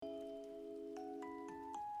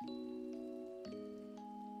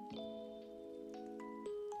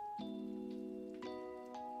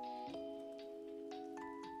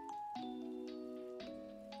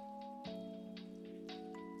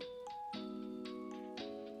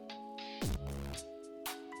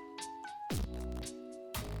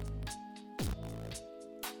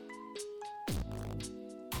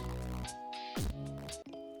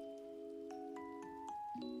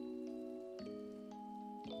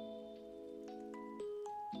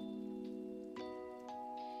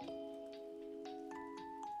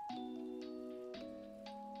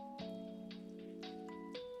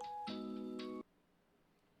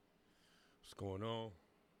going on?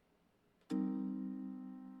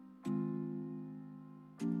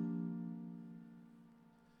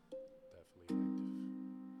 Definitely active.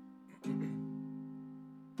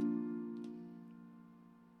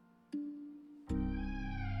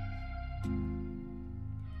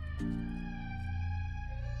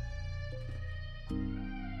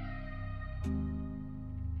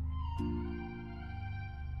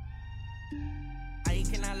 I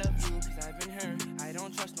cannot love you cause I've been hurt. I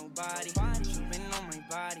don't trust nobody. You've been on my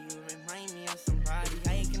body, you remind me of somebody.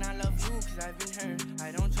 I cannot love you cause I've been hurt.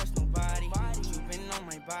 I don't trust nobody. You've been on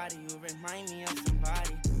my body, you remind me of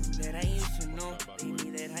somebody that I used to know, baby,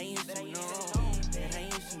 that I used to know, that I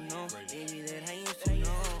used to know, baby, that I used to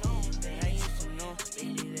know, that I used to know,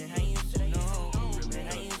 baby, that I used to know,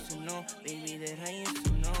 that I used to know, baby, that I used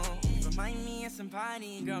to know. Remind me of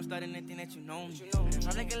somebody, girl, I'm starting to think that you know me.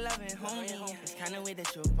 I'm like a loving homie, it's kinda way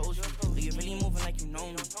that you approach me. But you're really moving like you know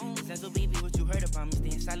me. Listen, so baby, what you heard about me?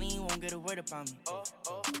 Staying silent, you won't get a word about me.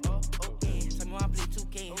 Okay. Tell me why I play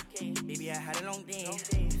 2K. Okay. Baby, I had a long day.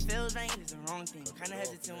 It feels right, it's the wrong thing. Kinda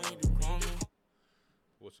hesitant when you do call me.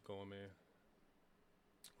 What's going, man?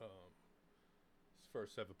 This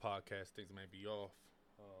first ever podcast, things might be off.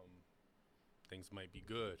 Things might be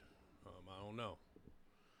good. I don't know.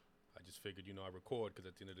 I just figured, I record because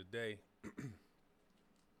at the end of the day,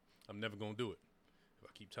 I'm never going to do it. If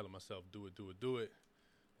I keep telling myself, do it,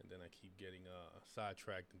 and then I keep getting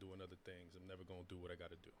sidetracked and doing other things, I'm never going to do what I got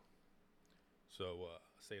to do. So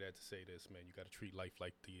I say that to say this, man. You got to treat life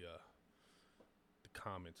like the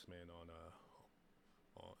comments, man, on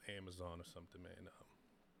Amazon or something, man.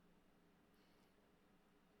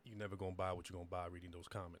 You're never going to buy what you're going to buy reading those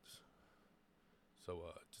comments.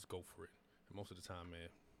 So just go for it. And most of the time, man,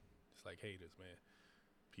 it's like haters, man.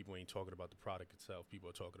 People ain't talking about the product itself. People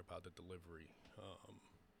are talking about the delivery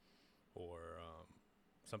or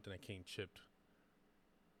something that came chipped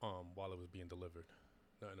while it was being delivered.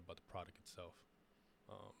 Nothing about the product itself.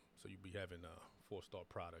 So you be having 4-star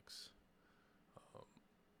products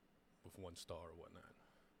with 1 star or whatnot.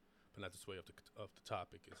 But not to sway off the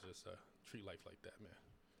topic. It's just treat life like that, man.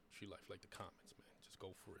 Treat life like the comments, man. Just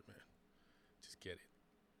go for it, man. Just get it.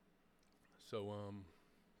 So,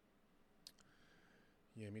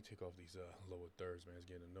 yeah, let me take off these lower thirds, man. It's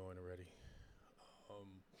getting annoying already.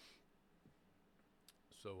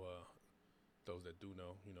 So, those that do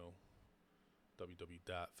know,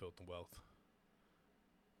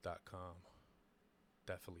 www.filth&wealth.com.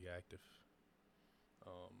 Definitely active.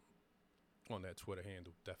 On that Twitter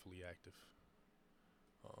handle, definitely active.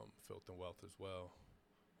 Filth and Wealth as well.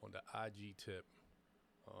 On the IG tip,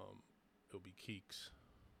 it'll be Keeks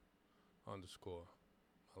 _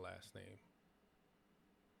 my last name.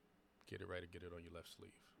 Get it right or get it on your left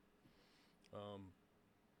sleeve.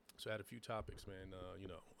 So I had a few topics, man.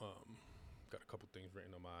 Got a couple things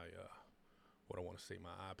written on my what I want to say,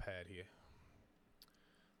 my iPad here.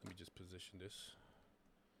 Let me just position this.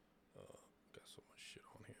 Got so much shit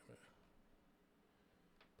on here, man.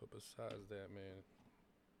 But besides that, man,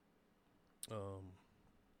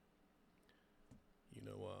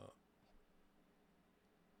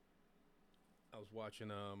 I was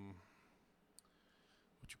watching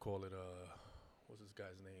what's this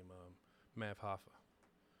guy's name? Mav Hoffa.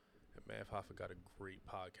 And Mav Hoffa got a great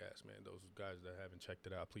podcast, man. Those guys that haven't checked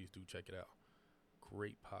it out, please do check it out.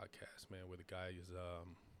 Great podcast, man, where the guy is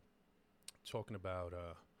talking about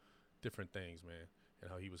different things, man, and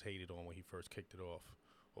how he was hated on when he first kicked it off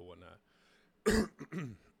or whatnot.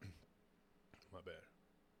 My bad.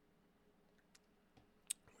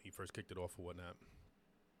 When he first kicked it off or whatnot,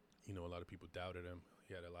 a lot of people doubted him.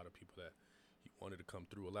 He had a lot of people that he wanted to come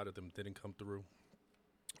through. A lot of them didn't come through.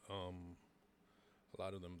 A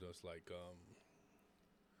lot of them just like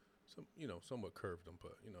somewhat curved him,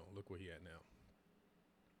 but look where he at now.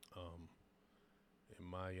 In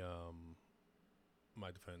my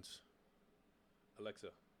defense,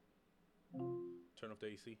 Alexa, turn off the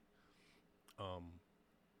AC.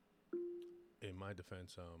 In my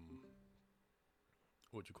defense, I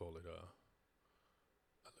live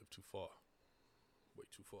too far, way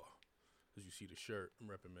too far. As you see the shirt, I'm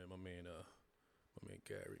repping, man. My man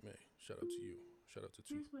Gary, man. Shout out to you. Shout out to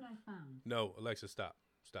two. Here's what I found. No, Alexa, stop.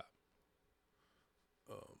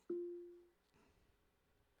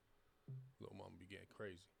 Little mama be getting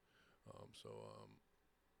crazy.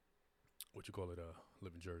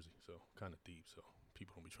 Live in Jersey, so kind of deep, so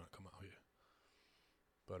people don't be trying to come out here.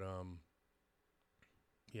 But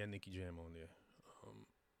he had Nicky Jam on there.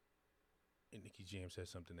 And Nicky Jam said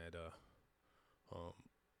something that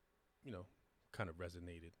kind of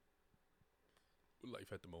resonated with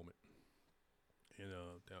life at the moment. And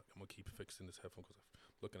I'm gonna keep fixing this headphone because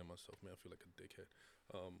I'm looking at myself, man. I feel like a dickhead.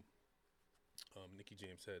 Nikki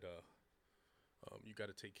James said, "You got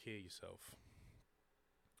to take care of yourself."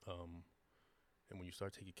 And when you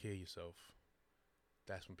start taking care of yourself,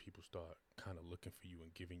 that's when people start kind of looking for you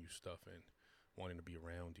and giving you stuff and wanting to be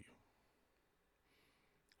around you.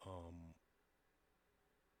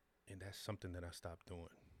 And that's something that I stopped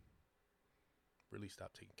doing. Really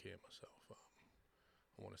stopped taking care of myself. I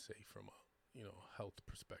want to say from a health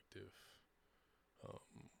perspective,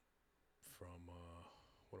 from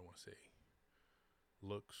what I want to say,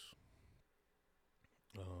 looks,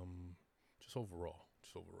 just overall,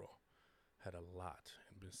 had a lot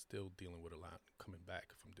and been still dealing with a lot. Coming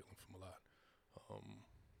back from dealing from a lot.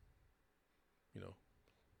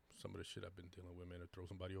 Some of the shit I've been dealing with, man, to throw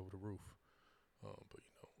somebody over the roof.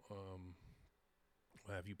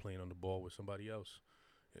 I have you playing on the ball with somebody else,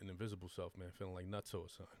 an invisible self, man, feeling like nutso or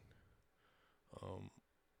something.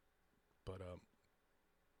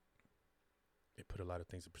 It put a lot of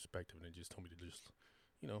things in perspective, and it just told me to just,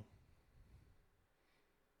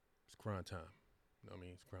 it's grind time. You know what I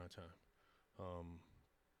mean? It's grind time.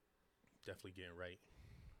 Definitely getting right.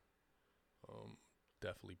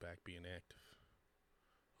 Definitely back being active.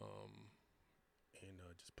 And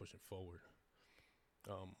just pushing forward.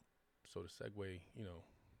 So to segue,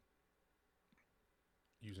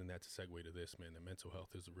 using that to segue to this, man, the mental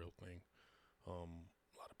health is a real thing. A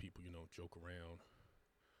lot of people, joke around.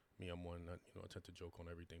 Me, I'm one, I tend to joke on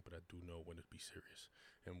everything, but I do know when to be serious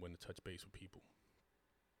and when to touch base with people.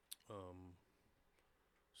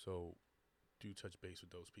 So do touch base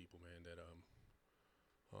with those people, man, that,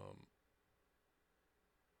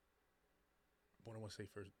 what I want to say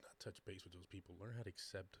first, not touch base with those people, learn how to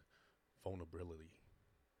accept vulnerability.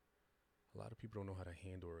 A lot of people don't know how to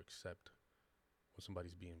handle or accept when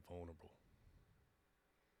somebody's being vulnerable.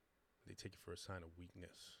 They take it for a sign of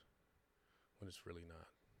weakness when it's really not.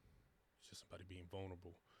 It's just somebody being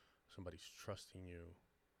vulnerable. Somebody's trusting you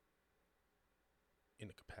in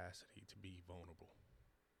the capacity to be vulnerable.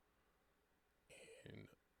 And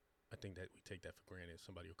I think that we take that for granted.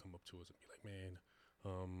 Somebody will come up to us and be like, man,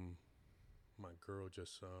 my girl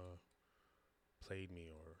just played me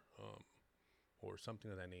or something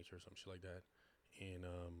of that nature, or some shit like that. And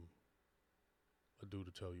a dude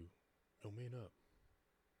will tell you, yo, man up.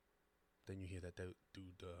 Then you hear that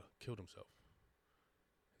dude killed himself.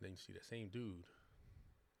 And then you see that same dude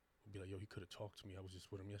will be like, yo, he could have talked to me. I was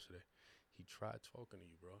just with him yesterday. He tried talking to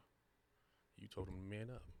you, bro. You told him to man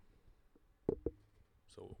up.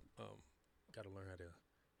 So, got to learn how to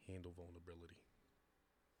handle vulnerability.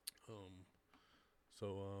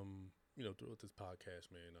 Throughout this podcast,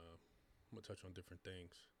 man, I'm going to touch on different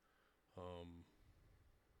things.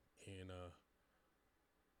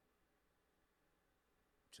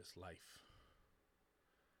 Just life.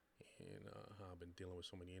 And how I've been dealing with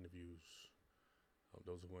so many interviews.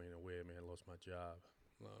 Those who ain't aware, man, I lost my job.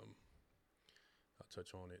 I'll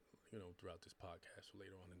touch on it, throughout this podcast, or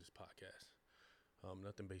later on in this podcast.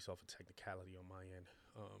 Nothing based off of technicality on my end.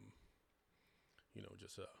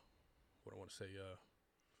 Just what I want to say,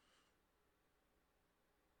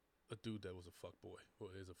 a dude that was a fuckboy,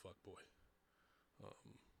 or is a fuckboy.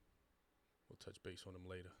 We'll touch base on him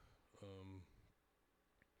later.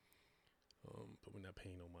 But we're not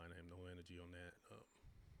paying no mind. I have no energy on that.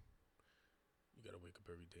 You gotta wake up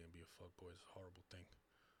every day and be a fuckboy. It's a horrible thing.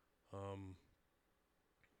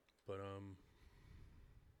 Where are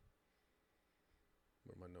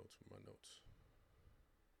my notes?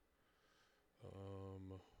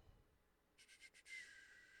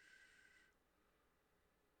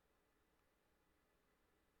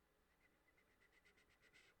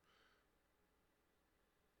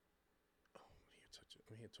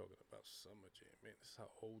 I'm here talking about Summer Jam, man. This is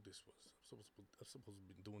how old this was. I'm supposed to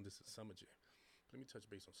be doing this at Summer Jam. Let me touch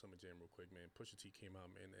base on Summer Jam real quick, man. Pusha T came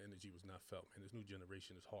out, man. The energy was not felt, man. This new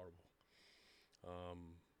generation is horrible.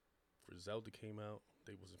 Griselda came out.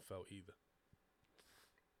 They wasn't felt either.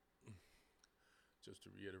 Just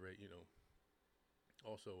to reiterate,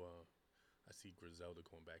 also, I see Griselda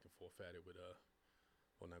going back and forth at it with,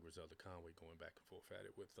 not Griselda, Conway going back and forth at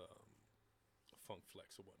it with Funk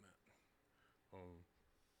Flex or whatnot.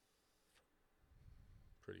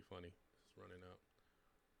 Pretty funny. It's running out.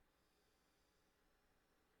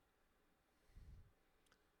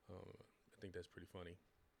 I think that's pretty funny.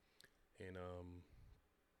 And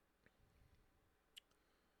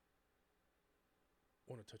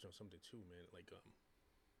want to touch on something too, man. Like,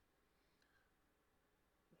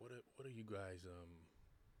 what are you guys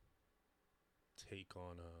take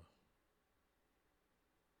on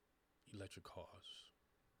electric cars?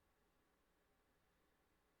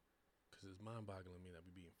 because it's mind-boggling to me that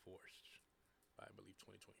we're being forced by, I believe,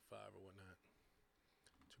 2025 or whatnot,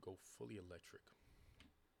 to go fully electric.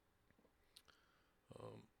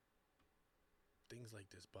 Things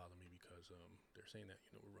like this bother me because they're saying that,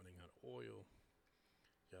 you know, we're running out of oil,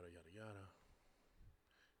 yada, yada, yada,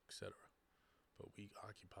 etc. But we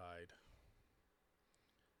occupied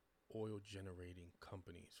oil-generating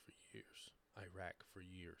companies for years, Iraq for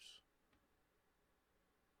years,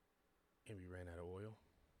 and we ran out of oil.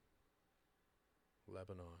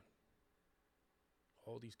 Lebanon,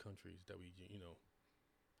 all these countries that we, you know,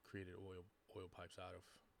 created oil pipes out of,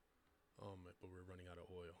 but we're running out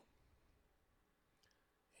of oil.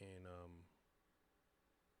 And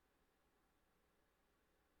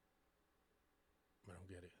I don't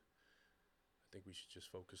get it. I think we should just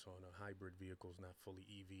focus on hybrid vehicles, not fully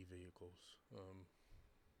EV vehicles,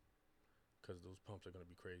 because those pumps are going to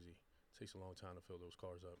be crazy. It takes a long time to fill those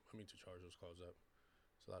cars up. I mean, to charge those cars up.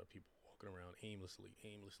 There's a lot of people walking around aimlessly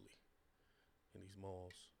in these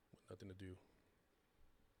malls with nothing to do.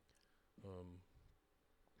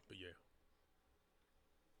 But yeah.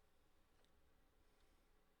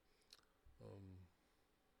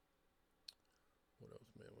 What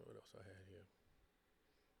else, man? What else I had here?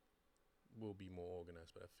 We'll be more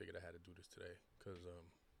organized, but I figured I had to do this today because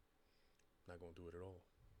not gonna do it at all.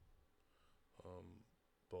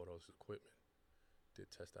 Bought all this equipment,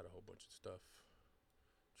 did test out a whole bunch of stuff,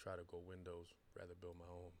 try to go Windows, rather build my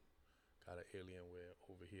own. Got an Alienware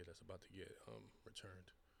over here that's about to get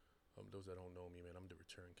returned. Those that don't know me, man, I'm the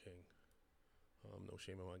return king. No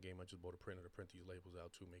shame in my game. I just bought a printer to print these labels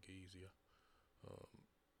out to make it easier.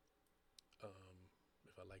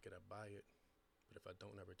 If I like it, I buy it. But if I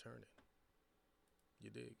don't, I return it. You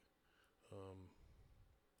dig?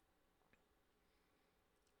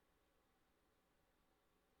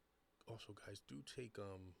 Also, guys, do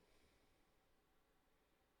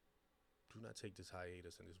not take this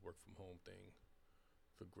hiatus and this work from home thing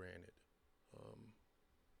for granted.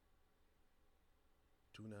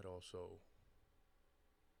 Do not also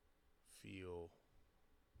feel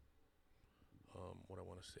what I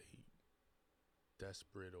want to say,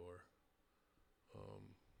 desperate or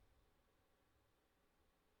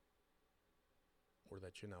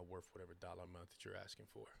that you're not worth whatever dollar amount that you're asking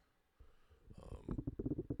for.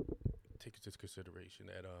 Take into consideration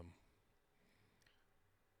that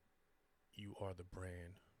you are the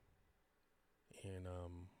brand, and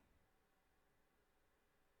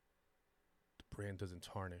the brand doesn't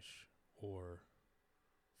tarnish or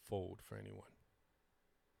fold for anyone.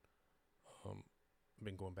 I've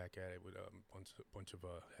been going back at it with a bunch of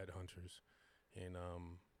headhunters, and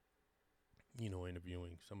you know,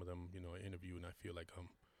 interviewing some of them. You know, I interview and I feel like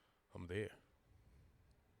I'm there.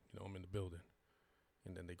 You know, I'm in the building,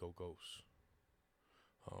 and then they go ghost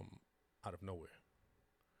out of nowhere.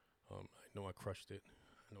 I know I crushed it.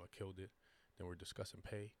 I know I killed it. Then we're discussing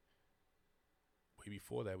pay. Way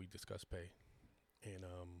before that, we discussed pay, and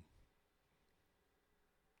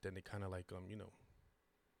then they kind of like you know,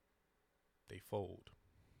 they fold.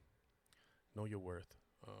 Know your worth.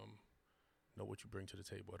 Know what you bring to the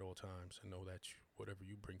table at all times, and know that whatever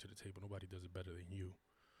you bring to the table, nobody does it better than you,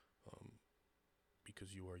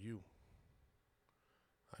 because you are you.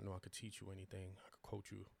 I know I could teach you anything. I could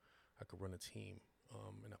coach you. I could run a team,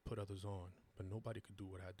 and I put others on, but nobody could do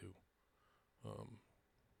what I do.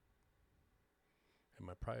 In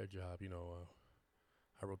my prior job, you know,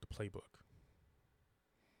 I wrote the playbook.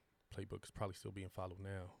 Playbook is probably still being followed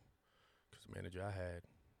now, because the manager I had,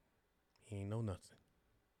 he ain't know nothing.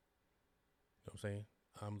 You know what I'm saying?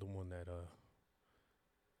 I'm the one that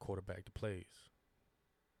quarterbacked the plays,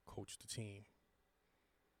 coached the team.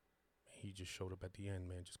 He just showed up at the end,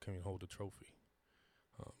 man. Just couldn't hold the trophy.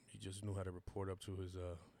 He just knew how to report up to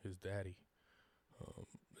his daddy.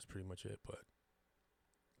 That's pretty much it. But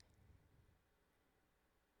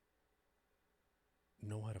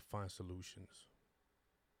know how to find solutions.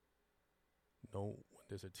 Know when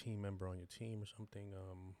there's a team member on your team or something.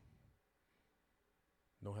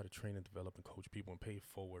 Know how to train and develop and coach people and pay it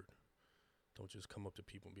forward. Don't just come up to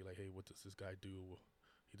people and be like, hey, what does this guy do?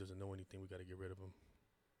 He doesn't know anything. We got to get rid of him.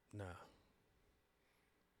 Nah.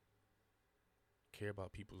 Care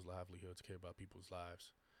about people's livelihoods, care about people's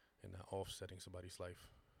lives, and not offsetting somebody's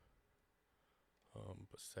life.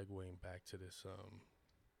 But segueing back to this,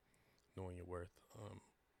 knowing your worth.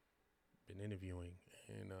 Been interviewing,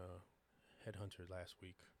 and headhunter last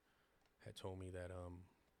week had told me that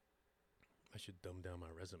I should dumb down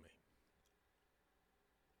my resume.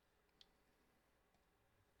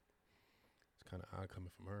 It's kind of odd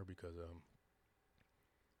coming from her because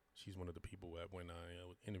she's one of the people that when I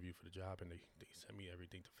interviewed for the job and they sent me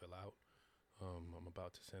everything to fill out, I'm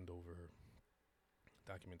about to send over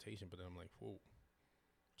documentation, but then I'm like, whoa,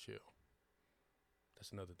 chill.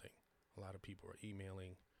 That's another thing. A lot of people are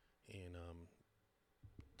emailing and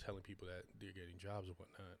telling people that they're getting jobs or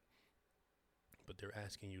whatnot, but they're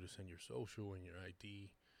asking you to send your social and your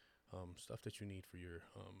ID, stuff that you need for your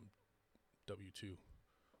W-2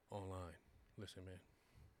 online. Listen, man,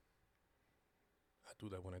 I do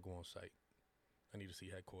that when I go on site. I need to see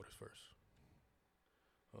headquarters first.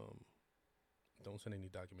 Don't send any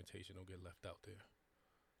documentation. Don't get left out there.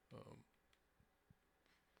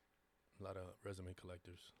 A lot of resume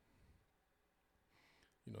collectors,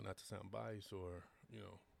 not to sound biased or,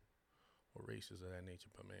 or racist of that nature,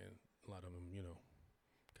 but man, a lot of them,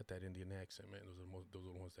 got that Indian accent, man. Those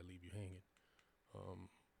are the ones that leave you hanging.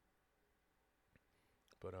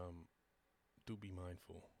 But do be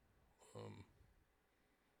mindful. And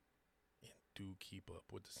do keep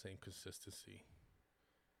up with the same consistency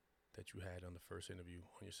that you had on the first interview,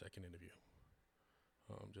 on your second interview.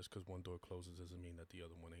 Just because one door closes doesn't mean that the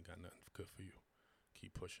other one ain't got nothing good for you.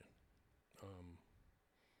 Keep pushing.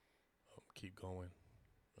 Keep going.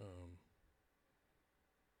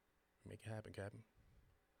 Make it happen, Captain.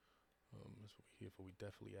 That's what we're here for. We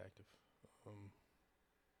definitely active.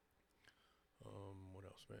 What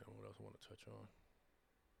else, man? What else I want to touch on?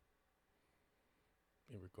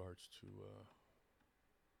 In regards to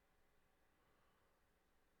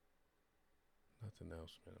nothing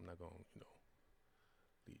else, man. I'm not gonna,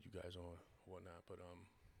 lead you guys on or whatnot, but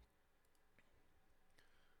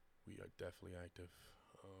we are definitely active.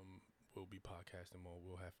 We'll be podcasting more.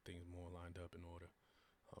 We'll have things more lined up in order.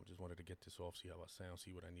 Just wanted to get this off, see how I sound,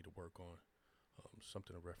 see what I need to work on,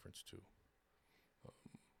 something to reference to,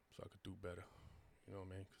 so I could do better. You know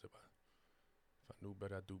what I mean? Because if I knew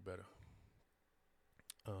better, I'd do better.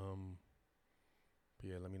 But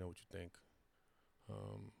yeah, let me know what you think.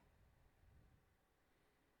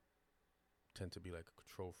 Tend to be like a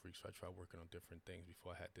control freak, so I try working on different things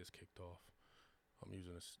before I had this kicked off. I'm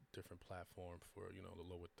using a different platform for, the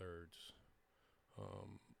lower thirds,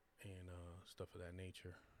 and stuff of that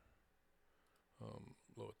nature.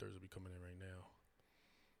 Lower thirds will be coming in right now.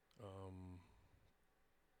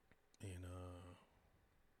 And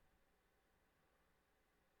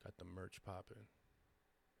got the merch popping.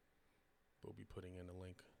 We'll be putting in a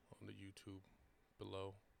link on the YouTube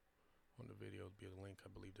below. On the video, there'll be a link. I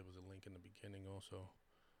believe there was a link in the beginning also.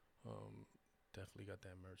 Definitely got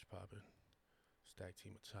that merch popping. Stack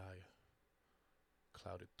Team Attire.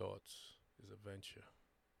 Clouded Thoughts is a venture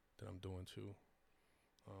that I'm doing too.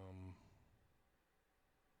 And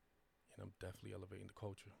I'm definitely elevating the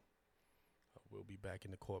culture. We'll be back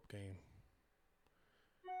in the corp game.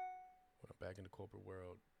 When I'm back in the corporate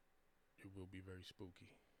world, it will be very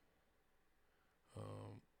spooky.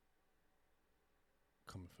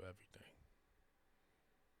 Coming for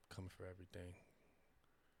everything.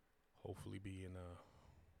 Hopefully be in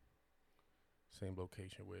same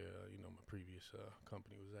location where my previous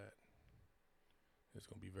company was at. It's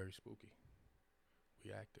gonna be very spooky.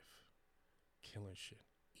 We active, killing shit.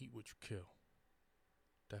 Eat what you kill.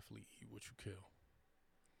 Definitely eat what you kill.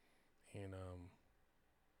 And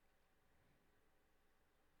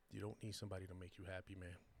you don't need somebody to make you happy,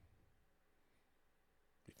 man.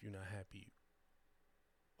 If you're not happy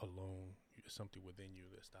alone, there's something within you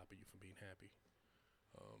that's stopping you from being happy.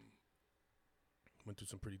 Went through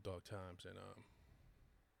some pretty dark times, and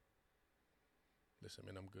listen,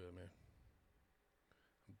 man, I'm good, man.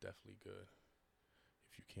 I'm definitely good.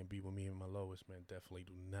 If you can't be with me in my lowest, man, definitely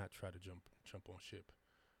do not try to jump on ship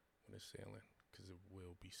when it's sailing, because it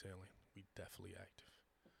will be sailing. We definitely active.